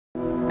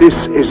This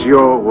is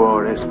your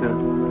war, Esther.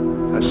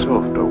 A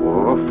softer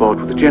war, fought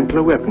with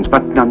gentler weapons,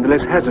 but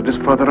nonetheless hazardous,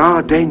 for there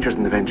are dangers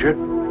in the venture.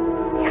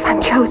 If I'm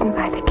chosen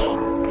by the king,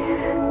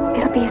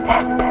 it'll be as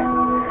Esther.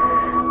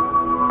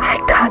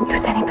 I can't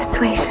use any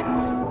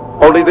persuasions.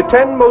 Only the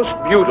 10 most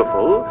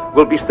beautiful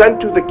will be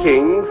sent to the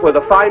king for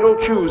the final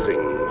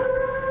choosing.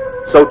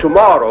 So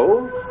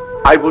tomorrow,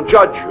 I will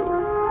judge you.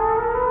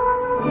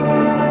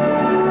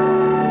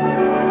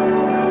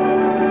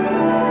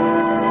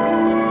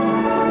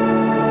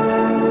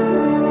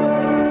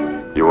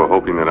 You were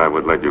hoping that I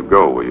would let you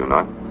go, were you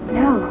not?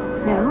 No.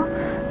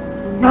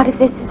 Not if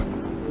this is...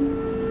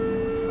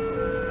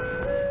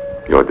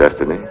 Your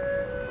destiny?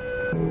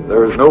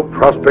 There is no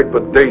prospect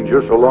but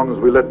danger so long as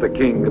we let the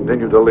king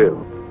continue to live.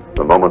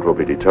 The moment will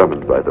be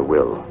determined by the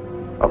will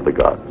of the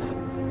gods.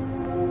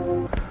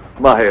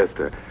 My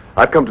Esther,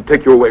 I've come to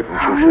take you away from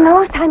Shusha. Oh,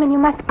 no, Simon, you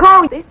must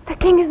go. The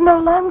king is no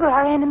longer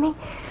our enemy.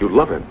 You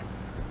love him.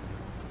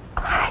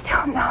 I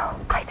don't know.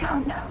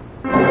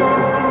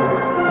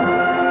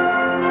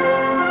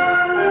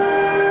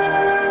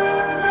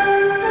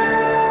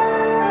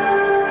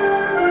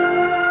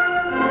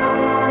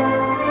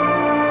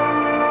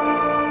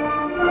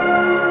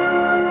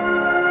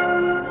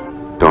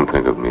 Don't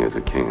think of me as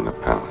a king in a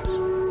palace,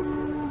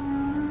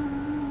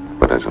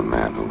 but as a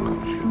man who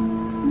loves you.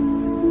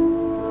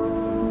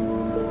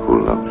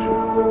 Who loves you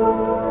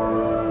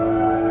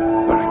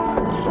very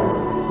much.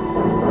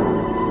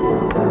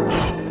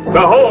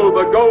 Behold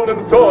the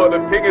golden sword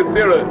of King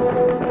Cyrus,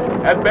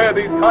 and bear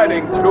these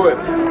tidings to him.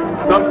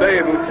 Someday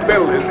it will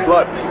spill his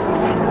blood.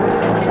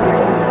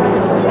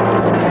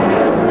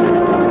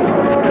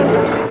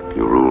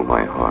 You rule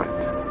my heart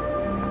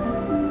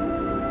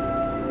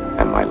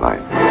and my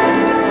life.